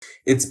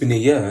It's been a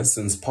year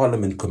since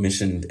Parliament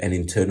commissioned an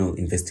internal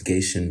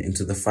investigation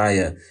into the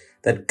fire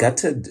that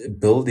gutted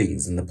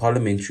buildings in the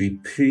parliamentary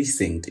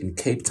precinct in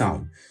Cape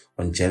Town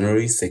on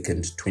January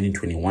 2nd,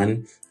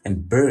 2021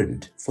 and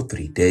burned for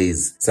 3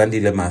 days.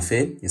 Zandile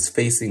Mafe is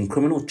facing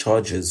criminal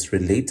charges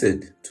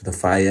related to the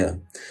fire.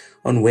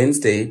 On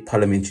Wednesday,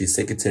 Parliamentary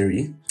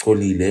Secretary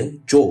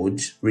Xolile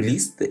George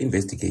released the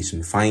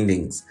investigation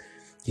findings.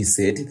 He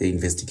said the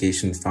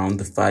investigation found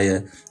the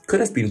fire could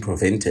have been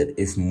prevented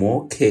if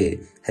more care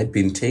had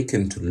been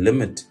taken to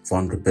limit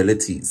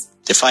vulnerabilities.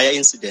 The fire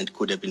incident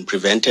could have been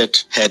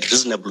prevented had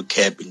reasonable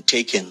care been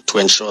taken to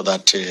ensure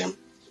that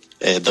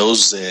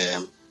those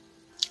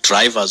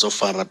drivers of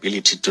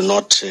vulnerability do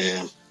not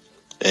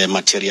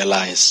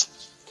materialize.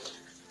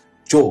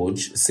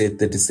 George said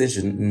the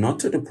decision not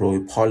to deploy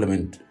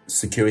Parliament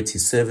security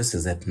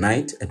services at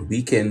night, at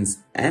weekends,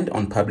 and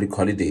on public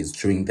holidays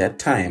during that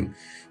time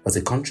was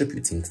a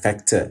contributing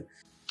factor.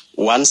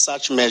 One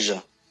such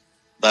measure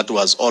that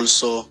was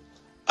also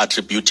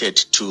attributed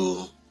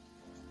to,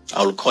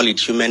 I will call it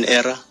human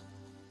error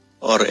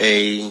or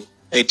a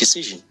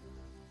decision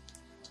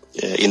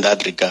in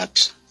that regard.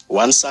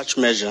 One such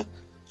measure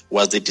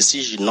was the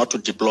decision not to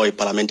deploy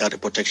parliamentary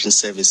protection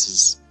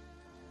services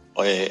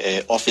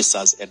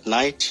officers at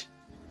night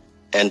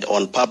and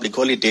on public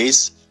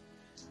holidays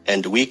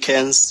and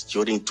weekends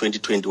during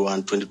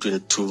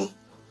 2021-2022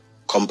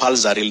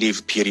 compulsory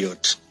leave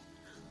period,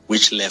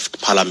 which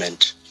left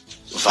Parliament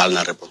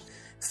vulnerable.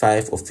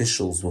 5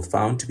 officials were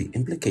found to be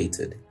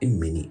implicated in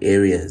many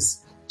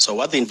areas. So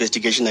what the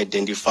investigation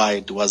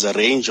identified was a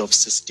range of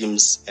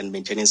systems and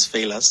maintenance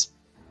failures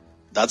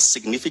that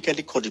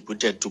significantly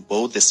contributed to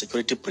both the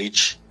security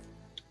breach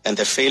and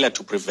the failure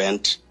to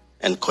prevent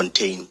and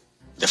contain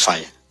the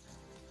fire.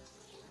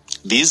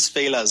 These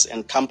failures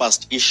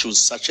encompassed issues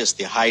such as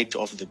the height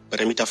of the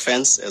perimeter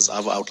fence, as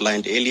I've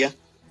outlined earlier,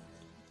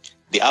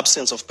 the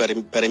absence of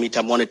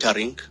perimeter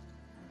monitoring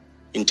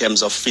in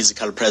terms of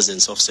physical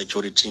presence of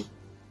security.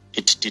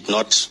 It did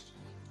not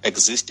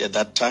exist at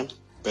that time,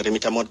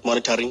 perimeter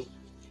monitoring.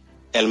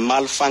 A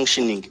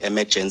malfunctioning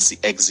emergency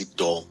exit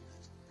door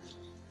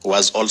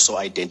was also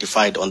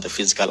identified on the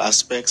physical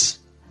aspects,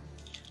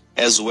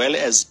 as well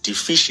as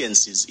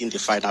deficiencies in the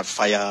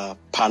fire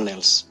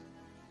panels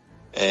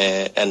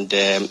and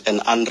an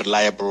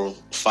unreliable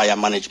fire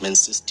management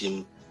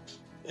system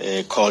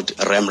called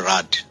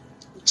REMRAD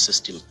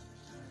system.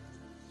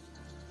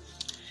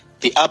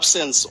 The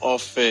absence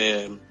of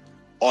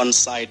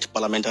on-site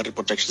parliamentary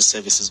protection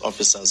services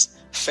officers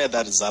further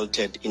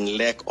resulted in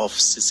lack of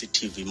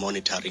CCTV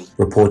monitoring.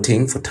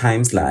 Reporting for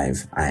Times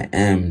Live, I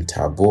am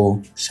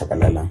Thabo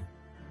Shabalala.